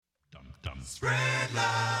Spread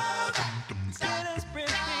love. Instead of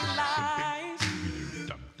spreading lies.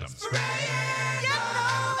 Spread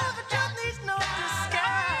love. The truth needs no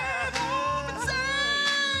disguise.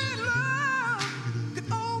 Spread love.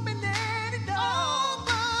 Could open any door.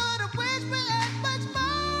 But I wish we had much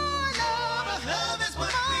more love. Love is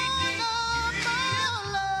what we need.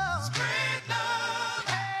 More love. Spread love.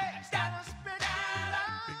 Hey, gotta spread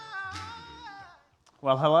love.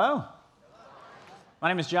 Well, hello. My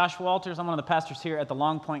name is Josh Walters. I'm one of the pastors here at the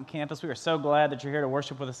Long Point campus. We are so glad that you're here to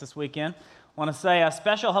worship with us this weekend. I want to say a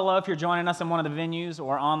special hello if you're joining us in one of the venues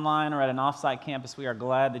or online or at an off-site campus. We are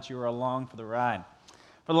glad that you are along for the ride.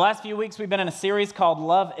 For the last few weeks, we've been in a series called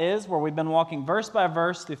Love Is, where we've been walking verse by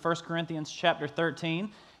verse through 1 Corinthians chapter 13.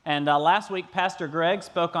 And last week, Pastor Greg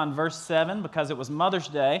spoke on verse 7 because it was Mother's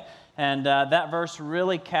Day, and that verse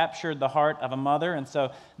really captured the heart of a mother. And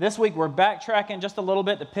so this week, we're backtracking just a little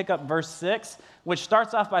bit to pick up verse 6, which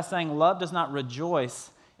starts off by saying, love does not rejoice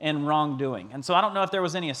in wrongdoing. And so I don't know if there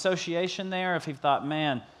was any association there, if he thought,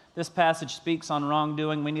 man, this passage speaks on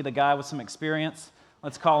wrongdoing. We need a guy with some experience.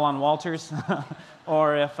 Let's call on Walters.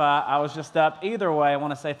 Or if I was just up. Either way, I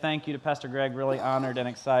want to say thank you to Pastor Greg. Really honored and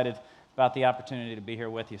excited about the opportunity to be here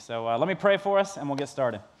with you. So let me pray for us, and we'll get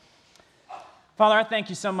started. Father, I thank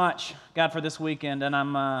you so much, God, for this weekend, and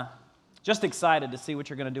I'm just excited to see what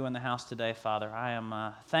you're going to do in the house today, Father. I am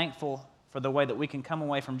thankful for the way that we can come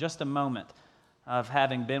away from just a moment of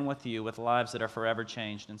having been with you with lives that are forever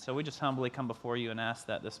changed. And so we just humbly come before you and ask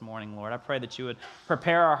that this morning, Lord. I pray that you would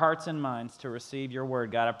prepare our hearts and minds to receive your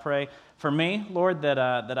word, God. I pray for me, Lord, that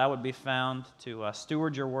I would be found to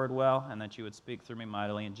steward your word well and that you would speak through me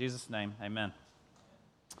mightily. In Jesus' name, amen.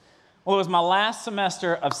 Well, it was my last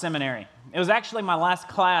semester of seminary. It was actually my last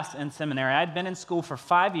class in seminary. I'd been in school for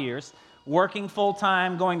 5 years, working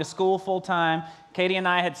full-time, going to school full-time. Katie and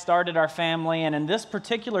I had started our family, and in this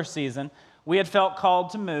particular season, we had felt called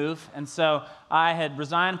to move, and so I had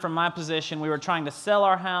resigned from my position. We were trying to sell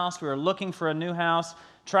our house. We were looking for a new house,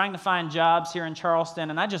 trying to find jobs here in Charleston,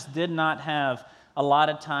 and I just did not have a lot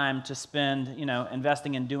of time to spend,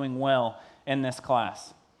 investing in doing well in this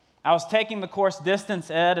class. I was taking the course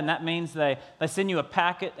Distance Ed, and that means they send you a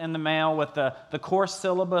packet in the mail with the course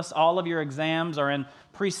syllabus. All of your exams are in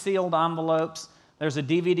pre-sealed envelopes. There's a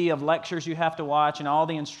DVD of lectures you have to watch and all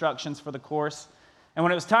the instructions for the course. And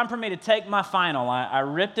when it was time for me to take my final, I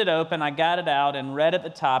ripped it open, I got it out, and read at the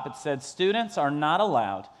top, it said, students are not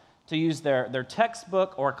allowed to use their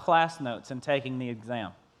textbook or class notes in taking the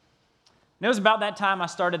exam. And it was about that time I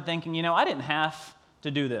started thinking, I didn't have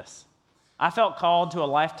to do this. I felt called to a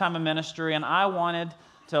lifetime of ministry, and I wanted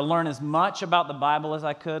to learn as much about the Bible as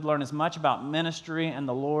I could, learn as much about ministry and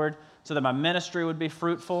the Lord so that my ministry would be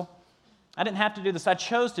fruitful. I didn't have to do this. I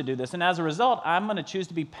chose to do this, and as a result, I'm going to choose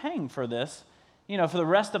to be paying for this for the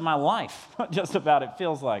rest of my life, just about it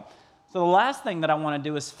feels like. So the last thing that I want to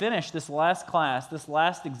do is finish this last class, this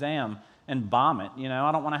last exam, and bomb it.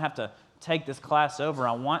 I don't want to have to take this class over.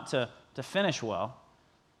 I want to finish well.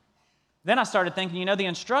 Then I started thinking, the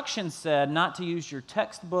instructions said not to use your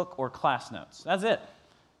textbook or class notes. That's it.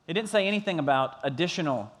 It didn't say anything about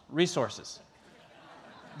additional resources.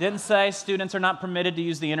 Didn't say students are not permitted to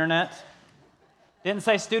use the internet. Didn't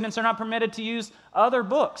say students are not permitted to use other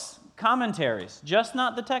books, commentaries, just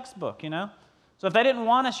not the textbook, So if they didn't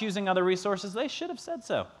want us using other resources, they should have said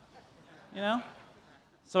so,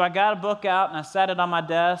 So I got a book out and I sat it on my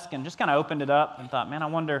desk and just kind of opened it up and thought, man, I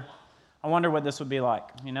wonder what this would be like,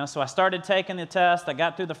 So I started taking the test. I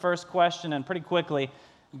got through the first question and pretty quickly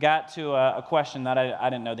got to a question that I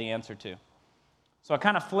didn't know the answer to. So I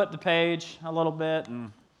kind of flipped the page a little bit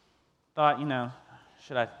and thought,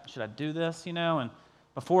 should I do this, And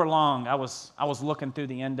before long, I was looking through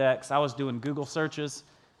the index. I was doing Google searches.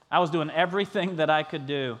 I was doing everything that I could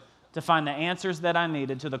do to find the answers that I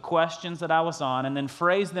needed to the questions that I was on and then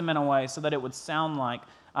phrase them in a way so that it would sound like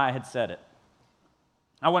I had said it.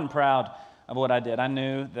 I wasn't proud of what I did. I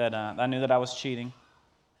knew that I was cheating.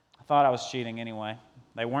 I thought I was cheating anyway.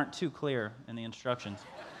 They weren't too clear in the instructions.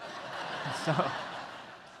 So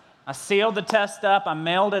I sealed the test up. I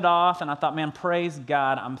mailed it off, and I thought, man, praise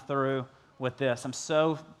God, I'm through with this. I'm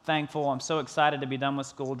so thankful. I'm so excited to be done with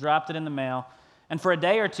school. Dropped it in the mail. And for a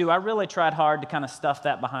day or two, I really tried hard to kind of stuff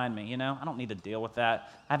that behind me. I don't need to deal with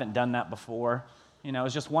that. I haven't done that before. It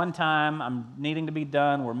was just one time. I'm needing to be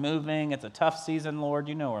done. We're moving. It's a tough season, Lord.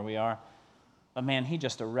 You know where we are. But man, he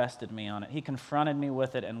just arrested me on it. He confronted me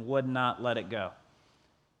with it and would not let it go.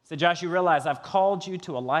 He said, Josh, you realize I've called you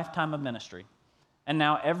to a lifetime of ministry. And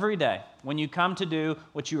now every day, when you come to do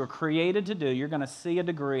what you were created to do, you're going to see a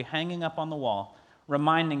degree hanging up on the wall,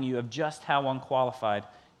 reminding you of just how unqualified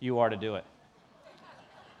you are to do it.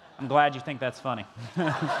 I'm glad you think that's funny.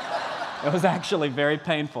 It was actually very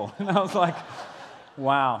painful. And I was like,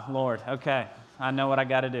 wow, Lord, okay, I know what I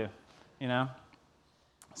got to do, you know?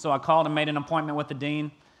 So I called and made an appointment with the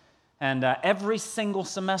dean, and every single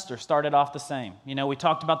semester started off the same. You know, we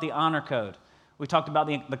talked about the honor code. We talked about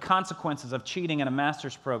the consequences of cheating in a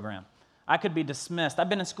master's program. I could be dismissed. I've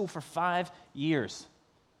been in school for 5 years.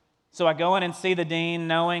 So I go in and see the dean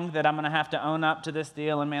knowing that I'm going to have to own up to this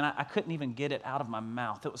deal, and man, I couldn't even get it out of my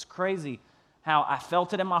mouth. It was crazy how I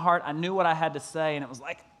felt it in my heart. I knew what I had to say, and it was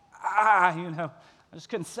like, you know, I just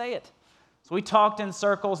couldn't say it. So we talked in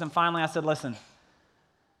circles, and finally I said, listen,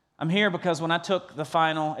 I'm here because when I took the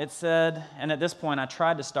final, it said, and at this point I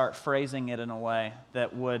tried to start phrasing it in a way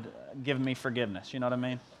that would give me forgiveness, you know what I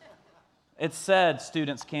mean? It said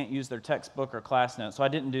students can't use their textbook or class notes, so I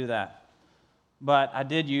didn't do that. But I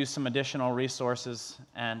did use some additional resources,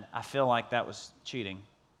 and I feel like that was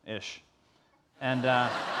cheating-ish. And,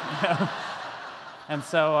 and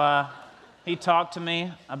so he talked to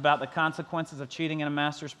me about the consequences of cheating in a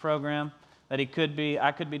master's program, that I could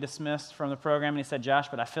be dismissed from the program. And he said, Josh,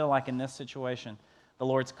 but I feel like in this situation, the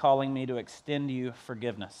Lord's calling me to extend you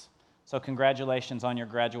forgiveness. So congratulations on your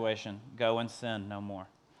graduation. Go and sin no more.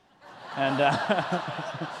 And,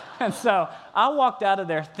 and so I walked out of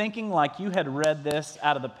there thinking like you had read this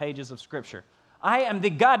out of the pages of Scripture. I am the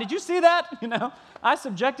God. Did you see that? You know, I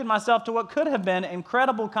subjected myself to what could have been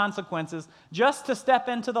incredible consequences just to step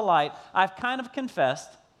into the light. I've kind of confessed.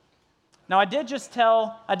 Now, I did just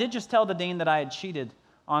tell the dean that I had cheated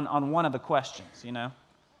on one of the questions, you know.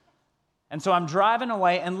 And so I'm driving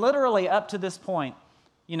away, and literally up to this point,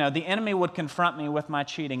 you know, the enemy would confront me with my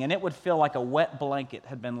cheating, and it would feel like a wet blanket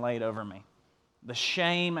had been laid over me. The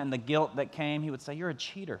shame and the guilt that came, he would say, you're a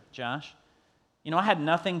cheater, Josh. You know, I had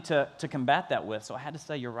nothing to combat that with, so I had to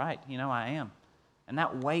say, you're right, you know, I am. And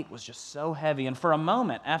that weight was just so heavy. And for a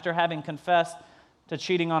moment, after having confessed to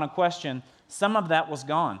cheating on a question, some of that was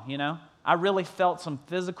gone, you know. I really felt some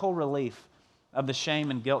physical relief of the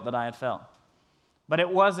shame and guilt that I had felt. But it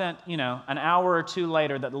wasn't, you know, an hour or two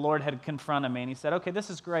later that the Lord had confronted me, and he said, okay,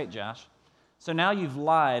 this is great, Josh. So now you've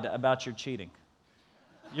lied about your cheating.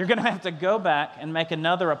 You're going to have to go back and make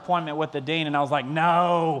another appointment with the dean. And I was like,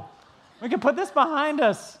 no, we can put this behind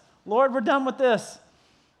us. Lord, we're done with this.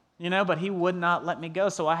 You know, but he would not let me go,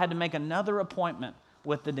 so I had to make another appointment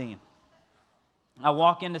with the dean. I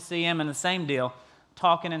walk in to see him, and the same deal,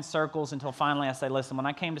 talking in circles until finally I say, listen, when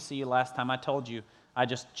I came to see you last time, I told you I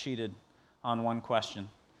just cheated on one question.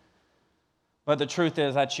 But the truth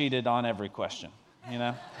is I cheated on every question, you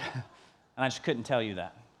know? And I just couldn't tell you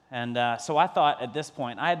that. And so I thought at this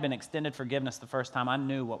point, I had been extended forgiveness the first time. I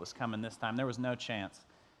knew what was coming this time. There was no chance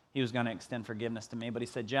he was going to extend forgiveness to me. But he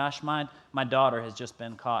said, Josh, my daughter has just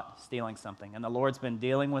been caught stealing something. And the Lord's been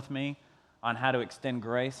dealing with me on how to extend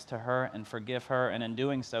grace to her and forgive her. And in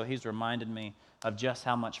doing so, he's reminded me of just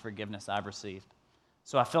how much forgiveness I've received.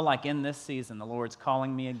 So I feel like in this season, the Lord's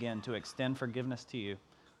calling me again to extend forgiveness to you,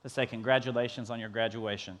 to say congratulations on your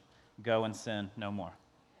graduation. Go and sin no more.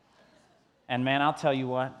 And man, I'll tell you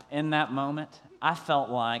what, in that moment, I felt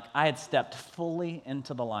like I had stepped fully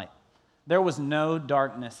into the light. There was no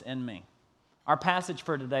darkness in me. Our passage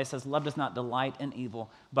for today says, love does not delight in evil,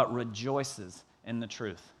 but rejoices in the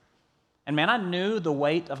truth. And man, I knew the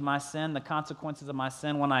weight of my sin, the consequences of my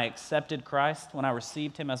sin when I accepted Christ, when I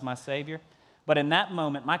received him as my Savior. But in that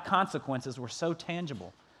moment, my consequences were so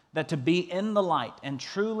tangible that to be in the light and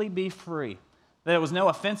truly be free, that there was no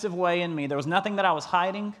offensive way in me. There was nothing that I was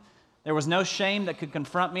hiding. There was no shame that could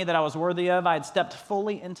confront me that I was worthy of. I had stepped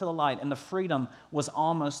fully into the light, and the freedom was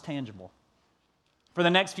almost tangible. For the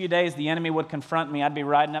next few days, the enemy would confront me. I'd be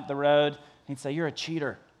riding up the road, and he'd say, you're a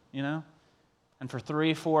cheater, you know? And for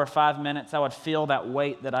 3, 4, or 5 minutes, I would feel that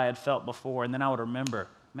weight that I had felt before, and then I would remember,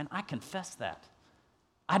 man, I confessed that.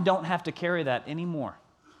 I don't have to carry that anymore.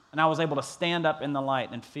 And I was able to stand up in the light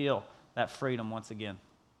and feel that freedom once again.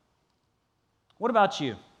 What about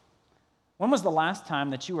you? When was the last time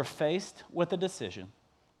that you were faced with a decision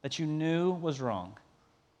that you knew was wrong?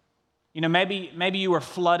 You know, maybe you were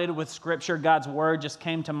flooded with Scripture. God's Word just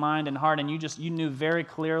came to mind and heart, and you knew very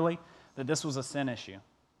clearly that this was a sin issue.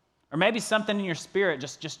 Or maybe something in your spirit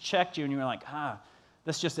just checked you, and you were like,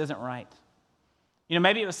 this just isn't right. You know,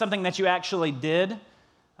 maybe it was something that you actually did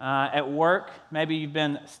at work. Maybe you've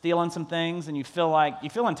been stealing some things, and you feel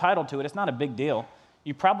entitled to it. It's not a big deal.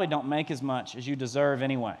 You probably don't make as much as you deserve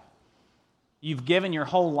anyway. You've given your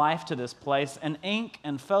whole life to this place, and ink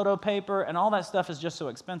and photo paper and all that stuff is just so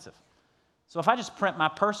expensive. So if I just print my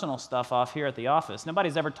personal stuff off here at the office,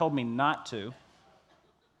 nobody's ever told me not to.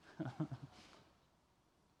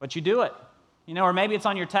 But you do it. You know, or maybe it's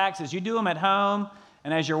on your taxes. You do them at home,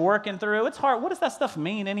 And as you're working through, it's hard. What does that stuff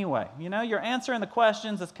mean anyway? You know, you're answering the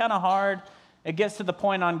questions. It's kind of hard. It gets to the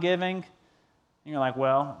point on giving. And you're like,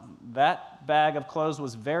 well, that bag of clothes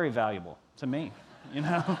was very valuable to me, you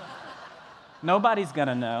know. Nobody's going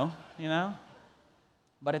to know, you know.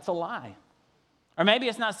 But it's a lie. Or maybe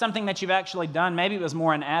it's not something that you've actually done. Maybe it was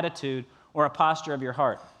more an attitude or a posture of your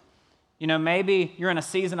heart. You know, maybe you're in a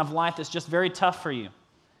season of life that's just very tough for you.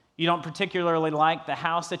 You don't particularly like the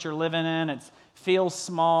house that you're living in. It feels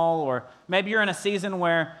small. Or maybe you're in a season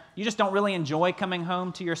where you just don't really enjoy coming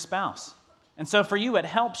home to your spouse. And so for you, it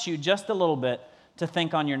helps you just a little bit to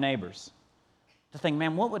think on your neighbors. To think,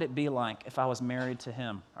 man, what would it be like if I was married to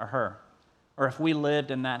him or her? Or if we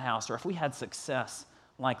lived in that house? Or if we had success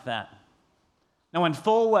like that? Knowing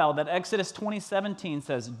full well that Exodus 20:17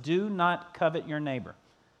 says, do not covet your neighbor.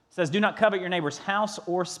 It says, do not covet your neighbor's house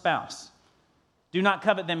or spouse. Do not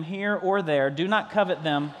covet them here or there. Do not covet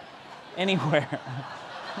them anywhere.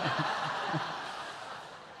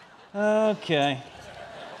 Okay.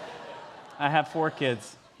 I have 4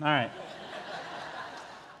 kids. All right.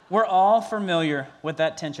 We're all familiar with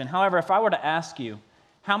that tension. However, if I were to ask you,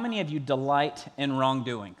 how many of you delight in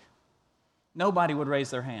wrongdoing? Nobody would raise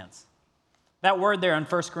their hands. That word there in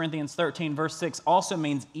 1 Corinthians 13, verse 6, also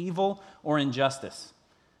means evil or injustice.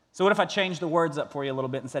 So what if I changed the words up for you a little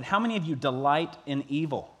bit and said, how many of you delight in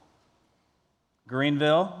evil?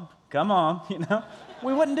 Greenville, come on, you know.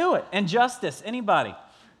 We wouldn't do it. Injustice, anybody.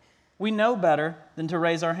 We know better than to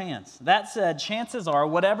raise our hands. That said, chances are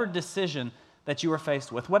whatever decision that you were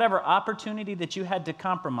faced with, whatever opportunity that you had to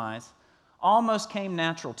compromise, almost came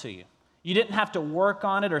natural to you. You didn't have to work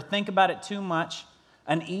on it or think about it too much.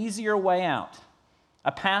 An easier way out,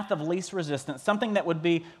 a path of least resistance, something that would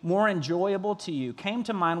be more enjoyable to you, came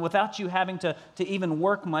to mind without you having to even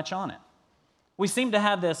work much on it. We seem to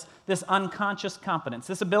have this unconscious competence,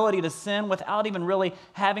 this ability to sin without even really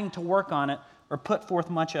having to work on it or put forth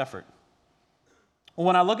much effort. Well,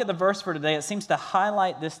 when I look at the verse for today, it seems to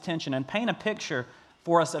highlight this tension and paint a picture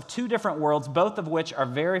for us of 2 different worlds, both of which are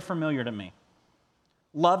very familiar to me.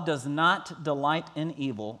 Love does not delight in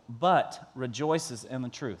evil, but rejoices in the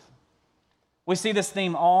truth. We see this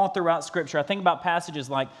theme all throughout Scripture. I think about passages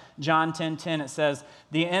like John 10:10. It says,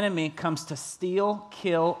 the enemy comes to steal,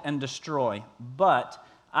 kill, and destroy, but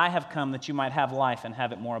I have come that you might have life and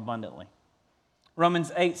have it more abundantly.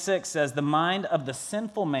 Romans 8:6 says, the mind of the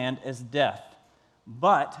sinful man is death,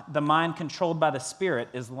 but the mind controlled by the Spirit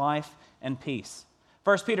is life and peace.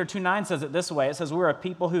 1 Peter 2:9 says it this way. It says, we're a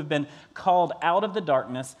people who've been called out of the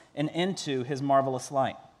darkness and into his marvelous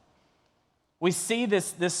light. We see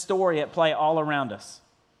this story at play all around us.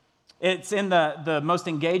 It's in the most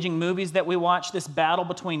engaging movies that we watch, this battle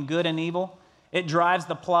between good and evil. It drives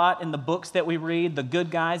the plot in the books that we read, the good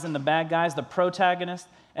guys and the bad guys, the protagonist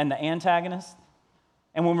and the antagonist.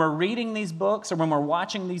 And when we're reading these books or when we're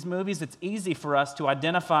watching these movies, it's easy for us to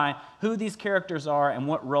identify who these characters are and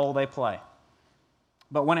what role they play.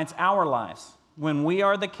 But when it's our lives, when we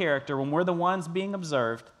are the character, when we're the ones being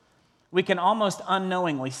observed, we can almost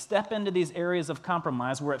unknowingly step into these areas of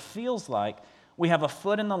compromise where it feels like we have a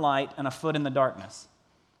foot in the light and a foot in the darkness.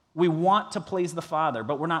 We want to please the Father,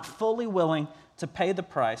 but we're not fully willing to pay the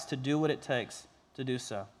price to do what it takes to do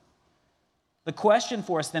so. The question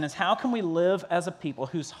for us then is, how can we live as a people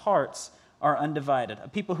whose hearts are undivided, a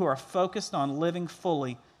people who are focused on living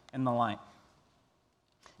fully in the light?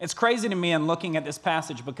 It's crazy to me in looking at this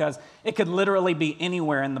passage because it could literally be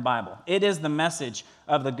anywhere in the Bible. It is the message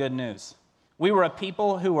of the good news. We were a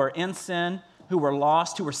people who were in sin, who were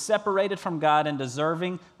lost, who were separated from God and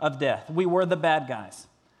deserving of death. We were the bad guys.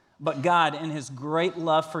 But God, in his great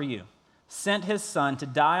love for you, sent his Son to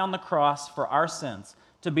die on the cross for our sins,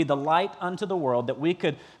 to be the light unto the world, that we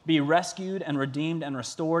could be rescued and redeemed and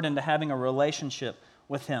restored into having a relationship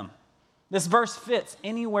with him. This verse fits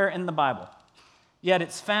anywhere in the Bible. Yet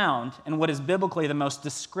it's found in what is biblically the most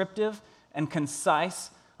descriptive and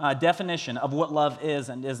concise definition of what love is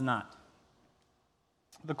and is not.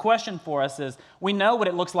 The question for us is, we know what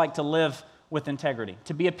it looks like to live with integrity,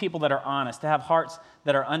 to be a people that are honest, to have hearts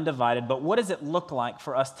that are undivided, but what does it look like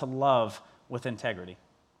for us to love with integrity?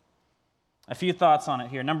 A few thoughts on it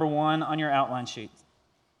here. Number 1 on your outline sheet.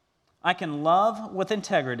 I can love with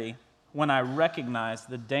integrity when I recognize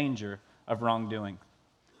the danger of wrongdoing.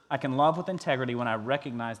 I can love with integrity when I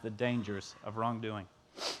recognize the dangers of wrongdoing.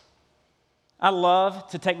 I love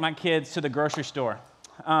to take my kids to the grocery store.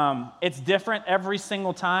 It's different every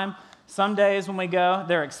single time. Some days when we go,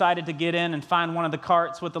 they're excited to get in and find one of the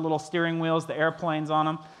carts with the little steering wheels, the airplanes on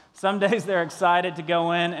them. Some days they're excited to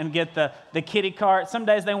go in and get the kiddie cart. Some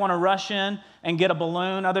days they want to rush in and get a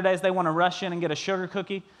balloon. Other days they want to rush in and get a sugar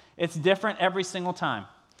cookie. It's different every single time.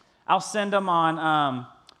 I'll send them on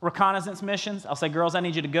reconnaissance missions. I'll say, girls, I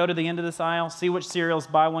need you to go to the end of this aisle, see which cereals,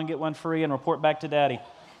 buy one, get one free, and report back to daddy.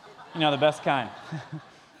 You know, the best kind.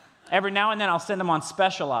 Every now and then I'll send them on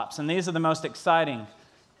special ops, and these are the most exciting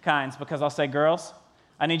kinds because I'll say, girls,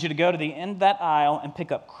 I need you to go to the end of that aisle and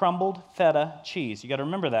pick up crumbled feta cheese. You got to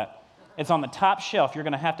remember that. It's on the top shelf. You're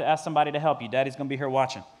going to have to ask somebody to help you. Daddy's going to be here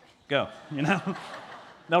watching. Go, you know.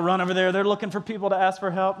 They'll run over there. They're looking for people to ask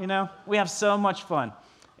for help, you know. We have so much fun.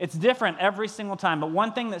 It's different every single time, but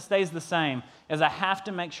one thing that stays the same is I have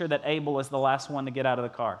to make sure that Abel is the last one to get out of the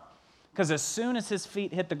car. Because as soon as his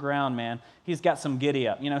feet hit the ground, man, he's got some giddy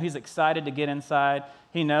up. You know, he's excited to get inside.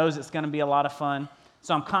 He knows it's going to be a lot of fun.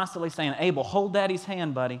 So I'm constantly saying, Abel, hold Daddy's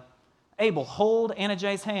hand, buddy. Abel, hold Anna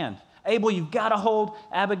Jay's hand. Abel, you've got to hold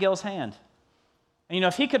Abigail's hand. And you know,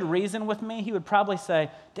 if he could reason with me, he would probably say,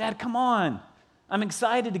 Dad, come on. I'm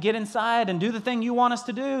excited to get inside and do the thing you want us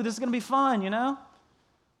to do. This is going to be fun, you know?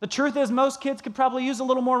 The truth is most kids could probably use a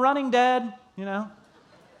little more running, Dad, you know?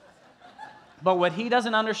 But what he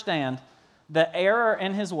doesn't understand, the error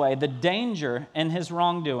in his way, the danger in his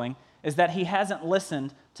wrongdoing, is that he hasn't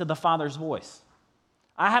listened to the Father's voice.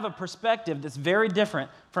 I have a perspective that's very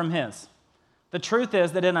different from his. The truth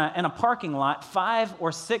is that in a parking lot, 5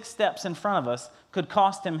 or 6 steps in front of us could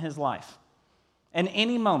cost him his life. In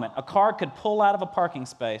any moment, a car could pull out of a parking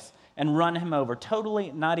space and run him over,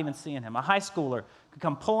 totally not even seeing him. A high schooler could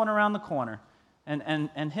come pulling around the corner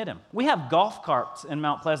and hit him. We have golf carts in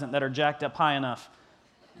Mount Pleasant that are jacked up high enough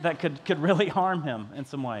that could really harm him in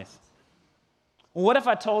some ways. Well, what if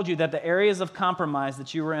I told you that the areas of compromise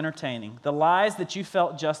that you were entertaining, the lies that you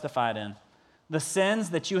felt justified in, the sins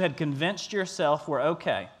that you had convinced yourself were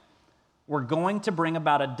okay, were going to bring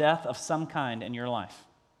about a death of some kind in your life?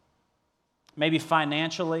 Maybe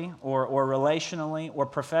financially or relationally or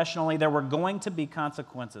professionally, there were going to be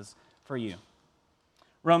consequences for you.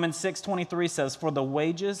 Romans 6:23 says, "For the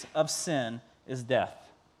wages of sin is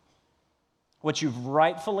death." What you've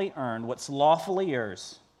rightfully earned, what's lawfully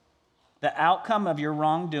yours, the outcome of your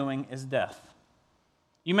wrongdoing is death.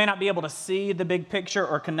 You may not be able to see the big picture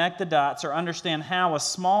or connect the dots or understand how a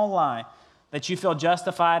small lie that you feel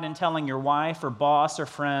justified in telling your wife or boss or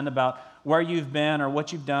friend about where you've been or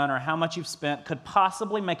what you've done or how much you've spent could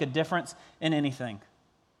possibly make a difference in anything.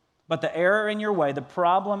 But the error in your way, the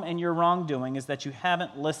problem in your wrongdoing is that you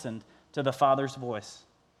haven't listened to the Father's voice.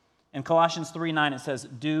 In Colossians 3:9 it says,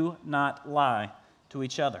 "Do not lie to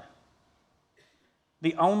each other."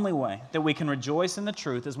 The only way that we can rejoice in the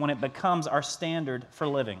truth is when it becomes our standard for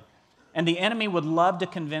living. And the enemy would love to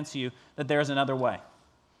convince you that there's another way.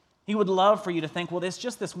 He would love for you to think, well, it's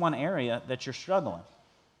just this one area that you're struggling.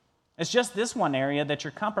 It's just this one area that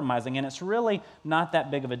you're compromising, and it's really not that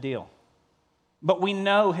big of a deal. But we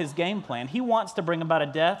know his game plan. He wants to bring about a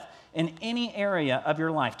death in any area of your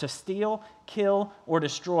life, to steal, kill, or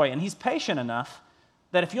destroy. And he's patient enough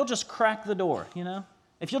that if you'll just crack the door, you know,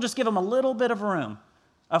 if you'll just give him a little bit of room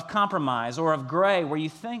of compromise or of gray where you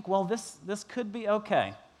think, well, this could be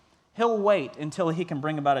okay, he'll wait until he can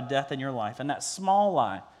bring about a death in your life. And that small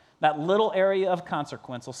lie, that little area of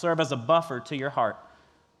consequence will serve as a buffer to your heart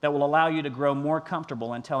that will allow you to grow more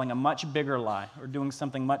comfortable in telling a much bigger lie or doing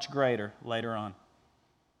something much greater later on.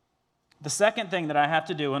 The second thing that I have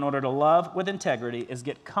to do in order to love with integrity is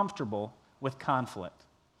get comfortable with conflict.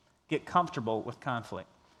 Get comfortable with conflict.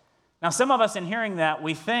 Now, some of us in hearing that,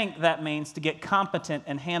 we think that means to get competent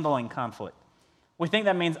in handling conflict. We think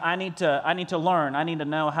that means I need to learn, I need to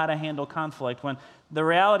know how to handle conflict, when the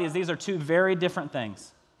reality is these are two very different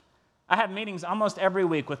things. I have meetings almost every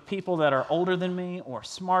week with people that are older than me or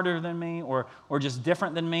smarter than me or just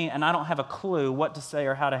different than me, and I don't have a clue what to say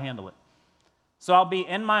or how to handle it. So I'll be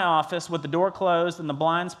in my office with the door closed and the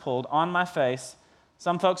blinds pulled on my face.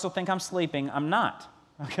 Some folks will think I'm sleeping. I'm not,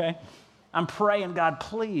 okay? I'm praying, God,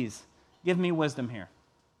 please give me wisdom here.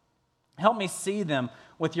 Help me see them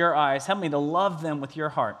with your eyes. Help me to love them with your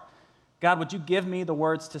heart. God, would you give me the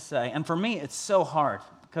words to say? And for me, it's so hard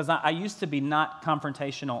because I used to be not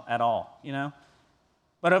confrontational at all, you know?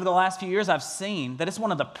 But over the last few years, I've seen that it's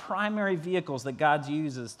one of the primary vehicles that God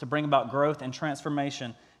uses to bring about growth and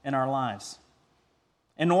transformation in our lives.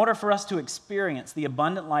 In order for us to experience the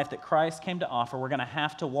abundant life that Christ came to offer, we're going to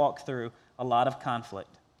have to walk through a lot of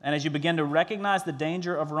conflict. And as you begin to recognize the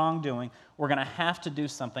danger of wrongdoing, we're going to have to do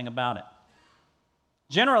something about it.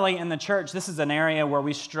 Generally, in the church, this is an area where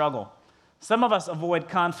we struggle. Some of us avoid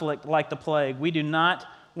conflict like the plague. We do not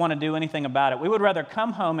want to do anything about it. We would rather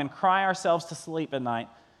come home and cry ourselves to sleep at night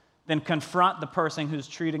than confront the person who's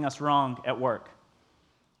treating us wrong at work.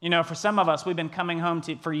 You know, for some of us, we've been coming home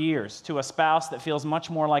for years to a spouse that feels much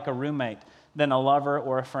more like a roommate than a lover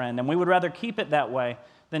or a friend. And we would rather keep it that way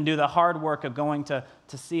than do the hard work of going to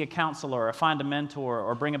see a counselor or find a mentor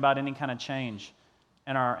or bring about any kind of change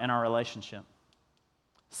in our relationship.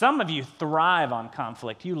 Some of you thrive on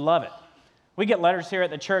conflict. You love it. We get letters here at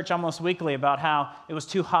the church almost weekly about how it was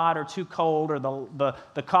too hot or too cold, or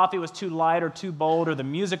the coffee was too light or too bold, or the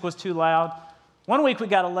music was too loud. One week we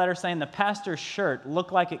got a letter saying the pastor's shirt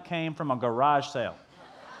looked like it came from a garage sale.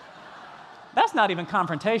 That's not even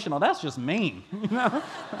confrontational, that's just mean. You know?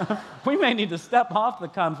 We may need to step off the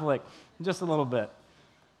conflict just a little bit.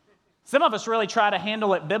 Some of us really try to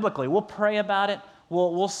handle it biblically. We'll pray about it.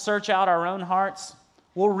 We'll search out our own hearts.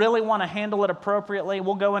 We'll really want to handle it appropriately.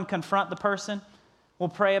 We'll go and confront the person. We'll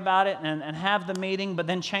pray about it and have the meeting, but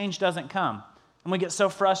then change doesn't come. And we get so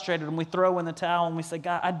frustrated and we throw in the towel and we say,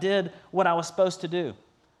 God, I did what I was supposed to do.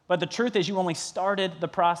 But the truth is you only started the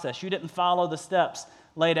process. You didn't follow the steps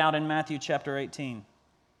laid out in Matthew chapter 18.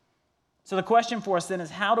 So the question for us then is,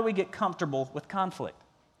 how do we get comfortable with conflict?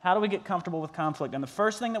 How do we get comfortable with conflict? And the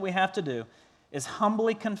first thing that we have to do is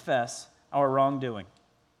humbly confess our wrongdoing.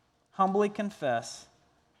 Humbly confess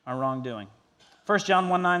our wrongdoing. 1 John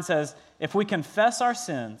 1:9 says, if we confess our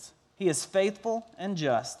sins, he is faithful and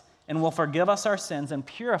just and will forgive us our sins and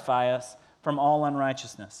purify us from all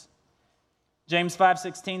unrighteousness. James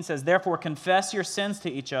 5:16 says, therefore confess your sins to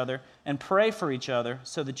each other and pray for each other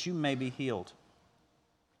so that you may be healed.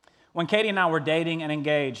 When Katie and I were dating and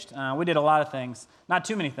engaged, we did a lot of things. Not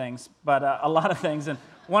too many things, but a lot of things. And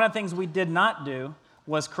one of the things we did not do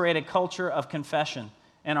was create a culture of confession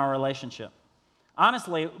in our relationship.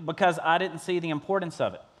 Honestly, because I didn't see the importance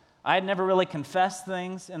of it. I had never really confessed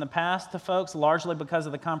things in the past to folks, largely because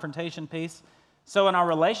of the confrontation piece. So in our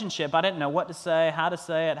relationship, I didn't know what to say, how to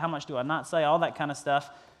say it, how much do I not say, all that kind of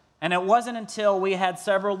stuff. And it wasn't until we had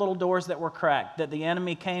several little doors that were cracked that the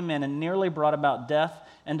enemy came in and nearly brought about death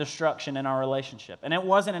and destruction in our relationship. And it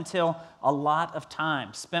wasn't until a lot of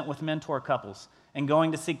time spent with mentor couples and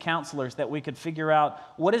going to see counselors that we could figure out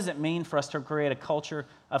what does it mean for us to create a culture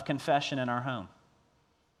of confession in our home.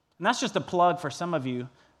 And that's just a plug for some of you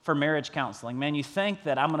for marriage counseling. Man, you think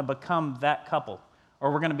that I'm going to become that couple,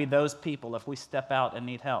 or we're going to be those people if we step out and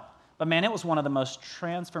need help. But man, it was one of the most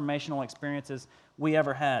transformational experiences we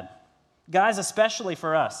ever had. Guys, especially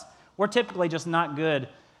for us, we're typically just not good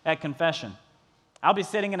at confession. I'll be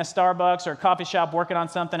sitting in a Starbucks or a coffee shop working on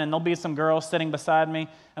something, and there'll be some girls sitting beside me,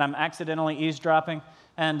 and I'm accidentally eavesdropping,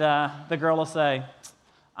 and the girl will say,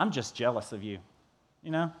 I'm just jealous of you. You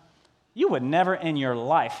know? You would never in your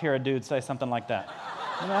life hear a dude say something like that.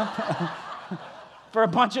 You know? For a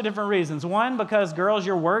bunch of different reasons. One, because girls,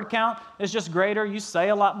 your word count is just greater. You say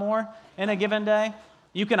a lot more in a given day.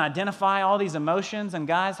 You can identify all these emotions, and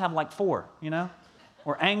guys have like 4, you know?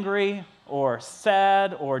 Or angry, or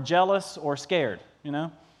sad, or jealous, or scared, you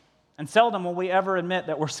know? And seldom will we ever admit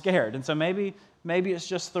that we're scared. And so maybe it's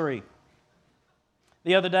just 3.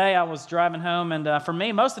 The other day I was driving home, and for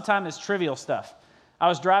me, most of the time it's trivial stuff. I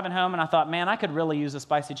was driving home, and I thought, man, I could really use a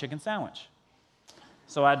spicy chicken sandwich.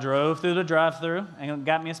 So I drove through the drive-thru and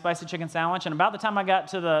got me a spicy chicken sandwich. And about the time I got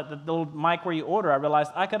to the little mic where you order, I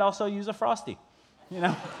realized I could also use a Frosty, you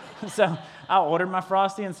know? So I ordered my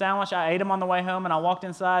Frosty and sandwich. I ate them on the way home, and I walked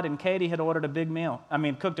inside, and Katie had ordered cooked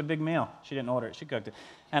a big meal. She didn't order it. She cooked it.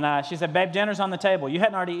 And she said, babe, dinner's on the table. You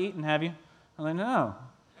hadn't already eaten, have you? I'm like, no.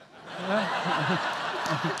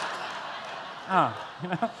 Oh, you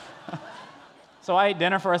know? So I ate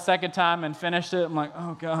dinner for a second time and finished it. I'm like,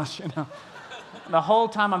 oh, gosh, you know. The whole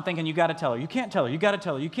time I'm thinking, you got to tell her. You can't tell her. You got to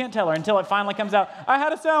tell her. You can't tell her, until it finally comes out, I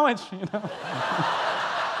had a sandwich, you know.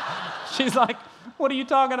 She's like, what are you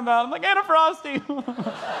talking about? I'm like, and a Frosty.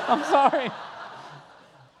 I'm sorry.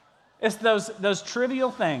 It's those trivial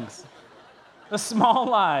things, the small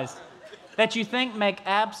lies that you think make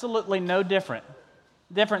absolutely no difference,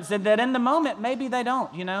 that in the moment, maybe they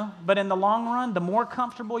don't, you know. But in the long run, the more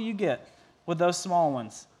comfortable you get with those small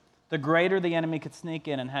ones, the greater the enemy could sneak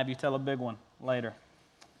in and have you tell a big one later.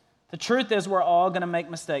 The truth is, we're all going to make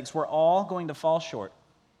mistakes. We're all going to fall short.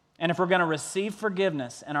 And if we're going to receive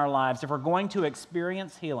forgiveness in our lives, if we're going to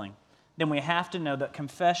experience healing, then we have to know that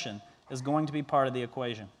confession is going to be part of the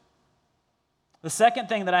equation. The second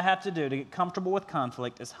thing that I have to do to get comfortable with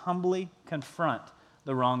conflict is humbly confront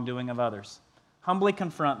the wrongdoing of others. Humbly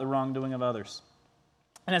confront the wrongdoing of others.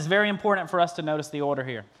 And it's very important for us to notice the order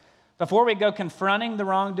here. Before we go confronting the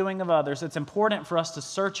wrongdoing of others, it's important for us to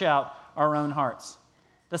search out our own hearts.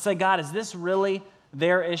 To say, God, is this really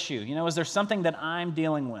their issue? You know, is there something that I'm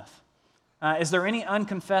dealing with? Is there any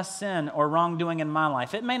unconfessed sin or wrongdoing in my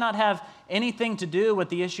life? It may not have anything to do with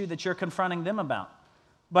the issue that you're confronting them about.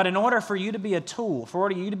 But in order for you to be a tool, for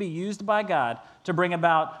order you to be used by God to bring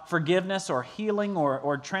about forgiveness or healing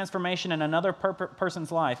or transformation in another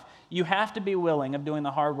person's life, you have to be willing of doing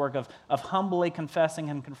the hard work of humbly confessing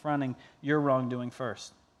and confronting your wrongdoing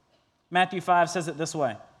first. Matthew 5 says it this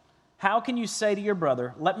way: how can you say to your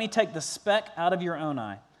brother, let me take the speck out of your own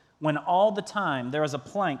eye, when all the time there is a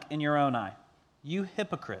plank in your own eye? You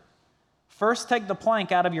hypocrite. First take the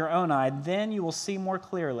plank out of your own eye, then you will see more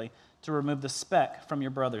clearly to remove the speck from your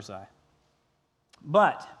brother's eye.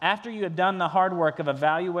 But after you have done the hard work of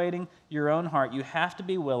evaluating your own heart, you have to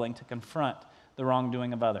be willing to confront the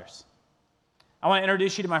wrongdoing of others. I want to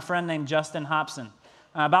introduce you to my friend named Justin Hobson.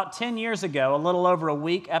 About 10 years ago, a little over a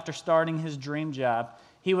week after starting his dream job,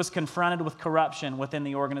 he was confronted with corruption within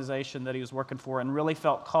the organization that he was working for and really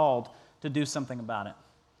felt called to do something about it.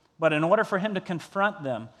 But in order for him to confront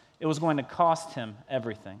them, it was going to cost him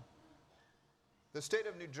everything. The state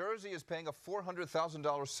of New Jersey is paying a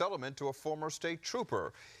 $400,000 settlement to a former state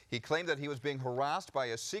trooper. He claimed that he was being harassed by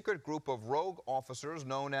a secret group of rogue officers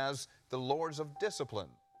known as the Lords of Discipline.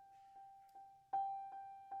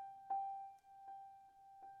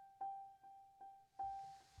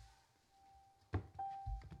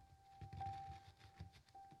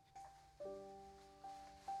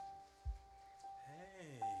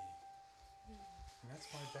 Hey, that's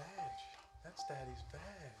my badge. That's Daddy's badge.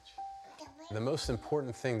 The most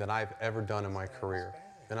important thing that I've ever done in my career,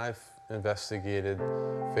 and I've investigated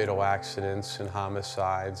fatal accidents and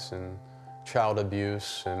homicides and child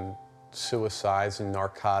abuse and suicides and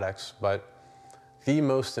narcotics, but the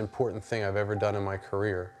most important thing I've ever done in my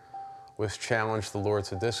career was challenge the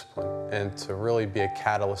Lords of Discipline and to really be a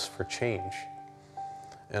catalyst for change.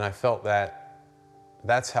 And I felt that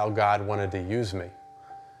that's how God wanted to use me.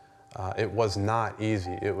 It was not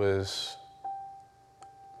easy. It was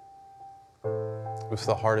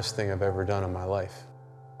the hardest thing I've ever done in my life.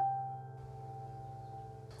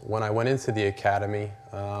 When I went into the academy,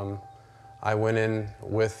 I went in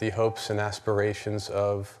with the hopes and aspirations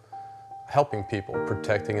of helping people,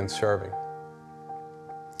 protecting and serving.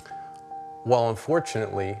 Well,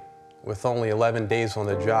 unfortunately, with only 11 days on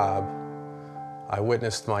the job, I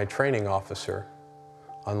witnessed my training officer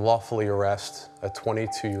unlawfully arrest a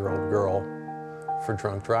 22-year-old girl for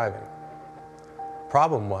drunk driving.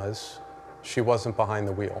 Problem was, she wasn't behind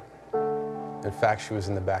the wheel. In fact, she was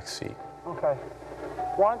in the back seat. Okay.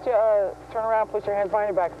 Why don't you turn around, put your hands behind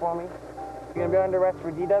your back for me. You're gonna be under arrest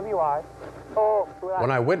for DWI. Oh, when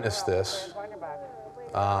I witnessed this,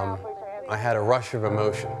 I had a rush of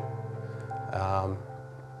emotion.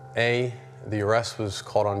 A, the arrest was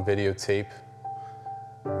caught on videotape.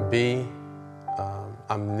 B,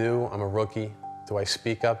 I'm new, I'm a rookie. Do I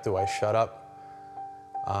speak up? Do I shut up?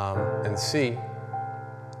 And C,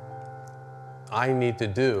 I need to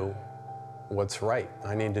do what's right.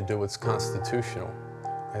 I need to do what's constitutional.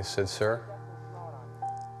 I said, sir,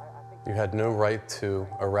 you had no right to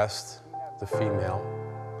arrest the female,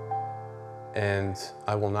 and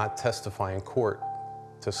I will not testify in court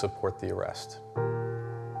to support the arrest.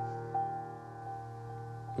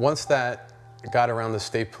 Once that got around the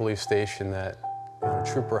state police station that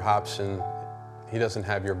Trooper Hobson, he doesn't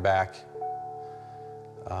have your back,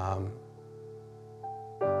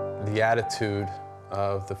 the attitude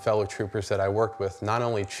of the fellow troopers that I worked with not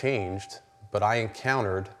only changed, but I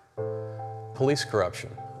encountered police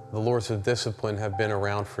corruption. The Lords of Discipline have been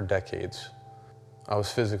around for decades. I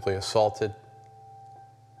was physically assaulted.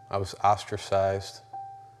 I was ostracized.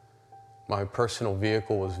 My personal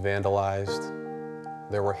vehicle was vandalized.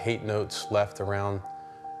 There were hate notes left around.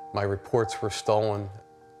 My reports were stolen.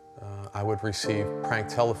 I would receive prank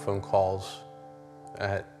telephone calls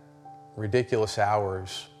at ridiculous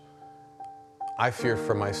hours. I feared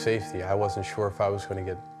for my safety. I wasn't sure if I was going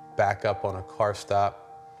to get back up on a car stop.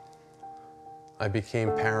 I became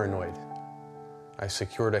paranoid. I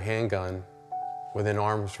secured a handgun within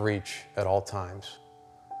arm's reach at all times.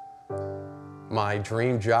 My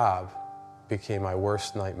dream job became my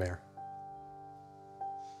worst nightmare.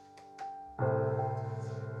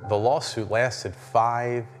 The lawsuit lasted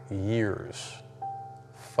 5 years.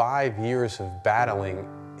 5 years of battling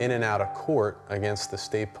in and out of court against the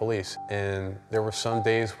state police. And there were some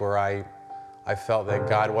days where I felt that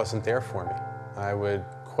God wasn't there for me. I would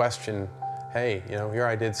question, hey, here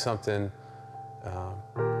I did something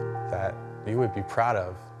that you would be proud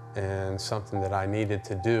of and something that I needed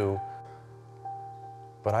to do,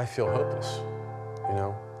 but I feel hopeless.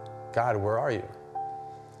 God, where are you?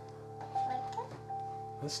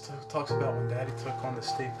 This talks about when Daddy took on the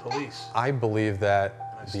state police. I believe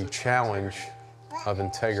that the challenge of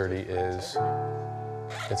integrity is,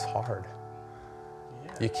 it's hard.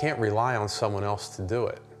 Yeah. you can't rely on someone else to do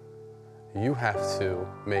it. You have to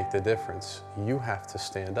make the difference. You have to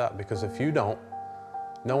stand up, because if you don't,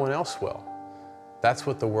 no one else will. That's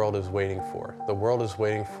what the world is waiting for. The world is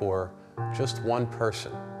waiting for just one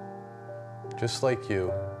person, just like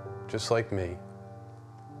you, just like me,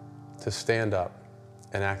 to stand up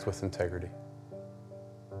and act with integrity.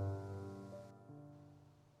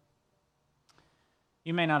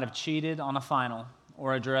 You may not have cheated on a final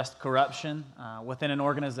or addressed corruption within an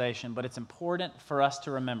organization, but it's important for us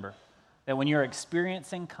to remember that when you're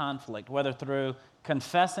experiencing conflict, whether through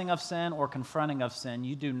confessing of sin or confronting of sin,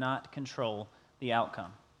 you do not control the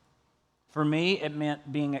outcome. For me, it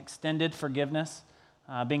meant being extended forgiveness,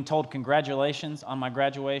 being told congratulations on my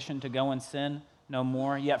graduation to go and sin no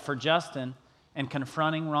more. Yet for Justin, in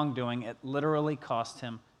confronting wrongdoing, it literally cost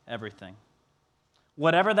him everything.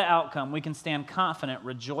 Whatever the outcome, we can stand confident,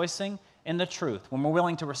 rejoicing in the truth when we're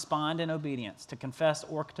willing to respond in obedience, to confess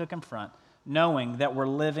or to confront, knowing that we're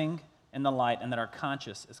living in the light and that our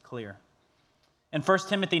conscience is clear. In 1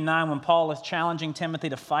 Timothy 9, when Paul is challenging Timothy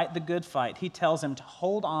to fight the good fight, he tells him to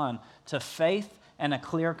hold on to faith and a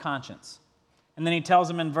clear conscience. And then he tells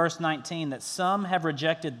him in verse 19 that some have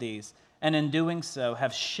rejected these, and in doing so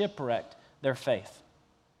have shipwrecked their faith.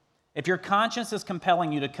 If your conscience is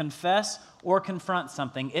compelling you to confess or confront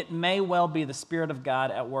something, it may well be the Spirit of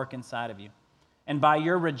God at work inside of you. And by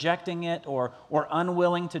your rejecting it or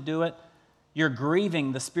unwilling to do it, you're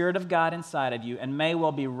grieving the Spirit of God inside of you and may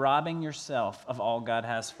well be robbing yourself of all God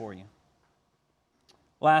has for you.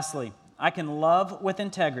 Lastly, I can love with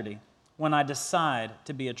integrity when I decide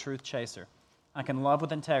to be a truth chaser. I can love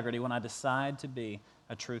with integrity when I decide to be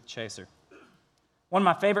a truth chaser. One of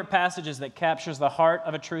my favorite passages that captures the heart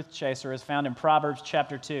of a truth chaser is found in Proverbs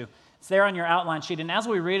chapter 2. It's there on your outline sheet, and as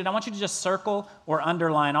we read it, I want you to just circle or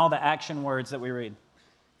underline all the action words that we read.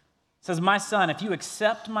 It says, "My son, if you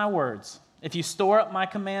accept my words, if you store up my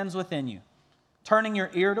commands within you, turning your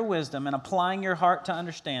ear to wisdom and applying your heart to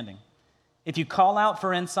understanding, if you call out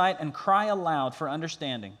for insight and cry aloud for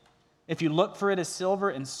understanding, if you look for it as silver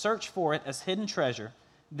and search for it as hidden treasure,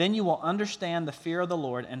 then you will understand the fear of the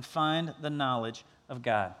Lord and find the knowledge of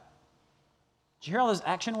God." Did you hear all those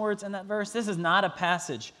action words in that verse? This is not a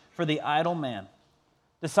passage for the idle man.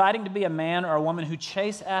 Deciding to be a man or a woman who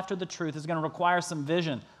chase after the truth is going to require some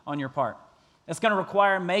vision on your part. It's going to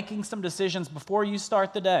require making some decisions before you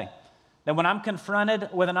start the day. That when I'm confronted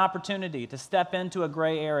with an opportunity to step into a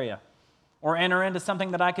gray area or enter into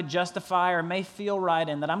something that I could justify or may feel right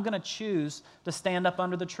in, that I'm going to choose to stand up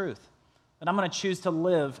under the truth. That I'm going to choose to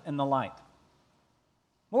live in the light.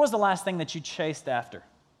 What was the last thing that you chased after?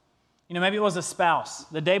 You know, maybe it was a spouse.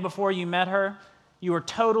 The day before you met her, you were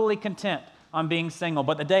totally content on being single.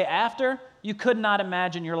 But the day after, you could not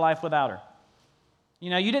imagine your life without her.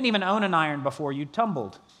 You know, you didn't even own an iron before. You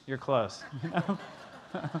tumbled your clothes. You know?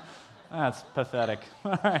 That's pathetic.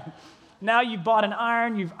 All right. Now you've bought an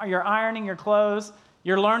iron. You're ironing your clothes.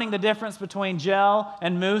 You're learning the difference between gel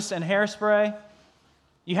and mousse and hairspray.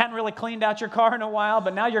 You hadn't really cleaned out your car in a while,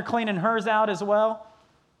 but now you're cleaning hers out as well.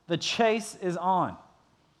 The chase is on.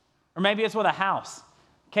 Or maybe it's with a house.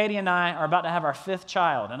 Katie and I are about to have our 5th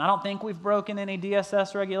child, and I don't think we've broken any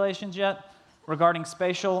DSS regulations yet regarding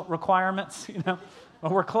spatial requirements, you know,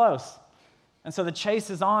 but we're close. And so the chase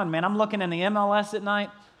is on, man. I'm looking in the MLS at night.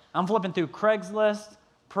 I'm flipping through Craigslist,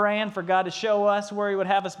 praying for God to show us where He would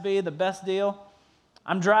have us be, the best deal.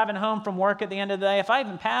 I'm driving home from work at the end of the day. If I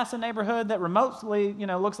even pass a neighborhood that remotely, you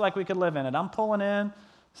know, looks like we could live in it, I'm pulling in,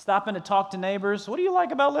 stopping to talk to neighbors. What do you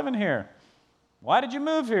like about living here? Why did you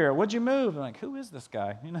move here? What'd you move? I'm like, who is this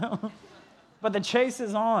guy? You know? But the chase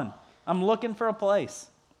is on. I'm looking for a place.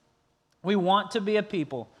 We want to be a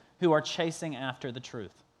people who are chasing after the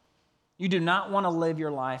truth. You do not want to live your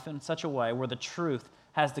life in such a way where the truth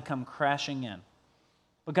has to come crashing in.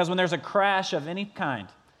 Because when there's a crash of any kind,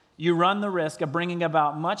 you run the risk of bringing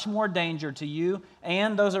about much more danger to you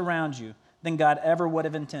and those around you than God ever would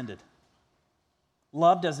have intended.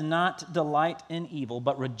 Love does not delight in evil,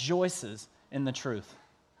 but rejoices in the truth.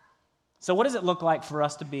 So what does it look like for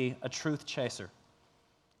us to be a truth chaser?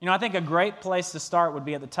 You know, I think a great place to start would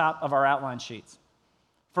be at the top of our outline sheets.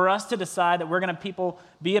 For us to decide that we're going to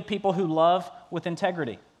be a people who love with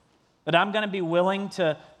integrity. That I'm going to be willing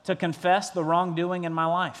to confess the wrongdoing in my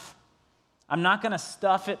life. I'm not going to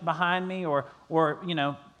stuff it behind me or you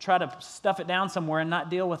know, try to stuff it down somewhere and not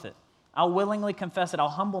deal with it. I'll willingly confess it. I'll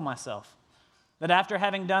humble myself. That after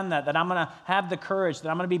having done that I'm going to have the courage, that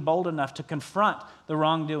I'm going to be bold enough to confront the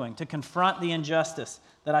wrongdoing, to confront the injustice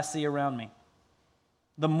that I see around me.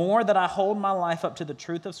 The more that I hold my life up to the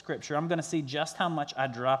truth of Scripture, I'm going to see just how much I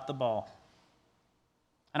drop the ball.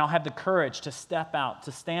 And I'll have the courage to step out,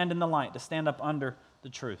 to stand in the light, to stand up under the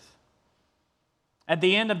truth. At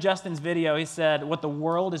the end of Justin's video, he said, what the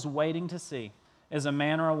world is waiting to see is a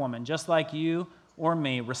man or a woman, just like you or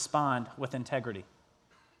me, respond with integrity.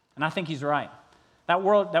 And I think he's right. That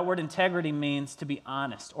word integrity means to be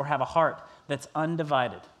honest or have a heart that's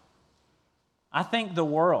undivided. I think the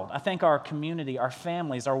world, I think our community, our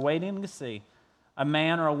families are waiting to see a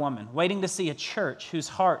man or a woman, waiting to see a church whose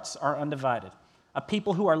hearts are undivided, a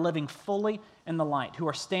people who are living fully in the light, who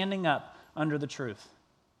are standing up under the truth.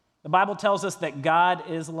 The Bible tells us that God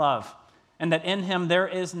is love and that in him there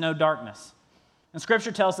is no darkness. And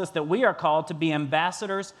Scripture tells us that we are called to be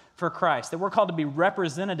ambassadors for Christ, that we're called to be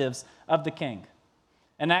representatives of the King.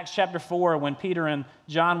 In Acts chapter 4, when Peter and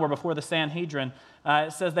John were before the Sanhedrin,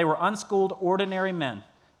 it says they were unschooled, ordinary men,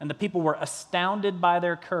 and the people were astounded by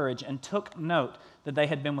their courage and took note that they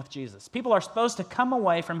had been with Jesus. People are supposed to come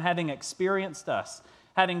away from having experienced us,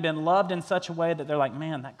 having been loved in such a way that they're like,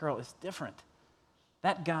 man, that girl is different.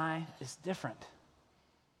 That guy is different.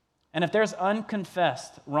 And if there's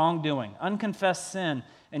unconfessed wrongdoing, unconfessed sin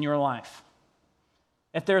in your life,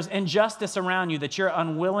 if there's injustice around you that you're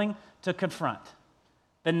unwilling to confront,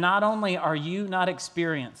 then not only are you not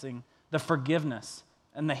experiencing the forgiveness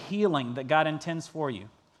and the healing that God intends for you,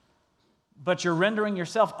 but you're rendering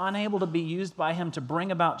yourself unable to be used by him to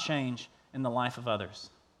bring about change in the life of others.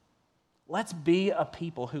 Let's be a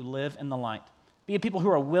people who live in the light. Be a people who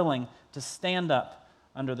are willing to stand up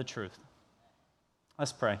under the truth.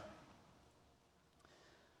 Let's pray.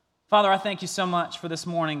 Father, I thank you so much for this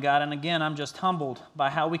morning, God. And again, I'm just humbled by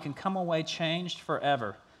how we can come away changed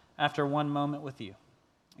forever after one moment with you.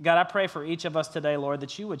 God, I pray for each of us today, Lord,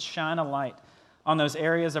 that you would shine a light on those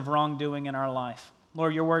areas of wrongdoing in our life.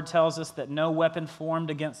 Lord, your word tells us that no weapon formed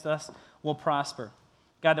against us will prosper.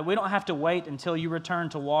 God, that we don't have to wait until you return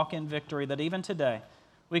to walk in victory, that even today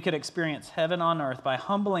we could experience heaven on earth by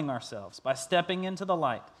humbling ourselves, by stepping into the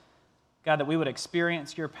light. God, that we would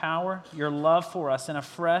experience your power, your love for us in a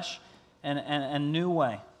fresh and new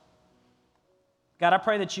way. God, I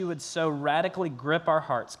pray that you would so radically grip our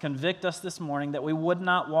hearts, convict us this morning that we would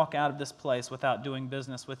not walk out of this place without doing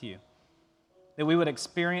business with you. That we would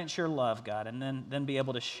experience your love, God, and then be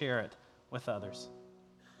able to share it with others.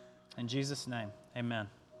 In Jesus' name, amen.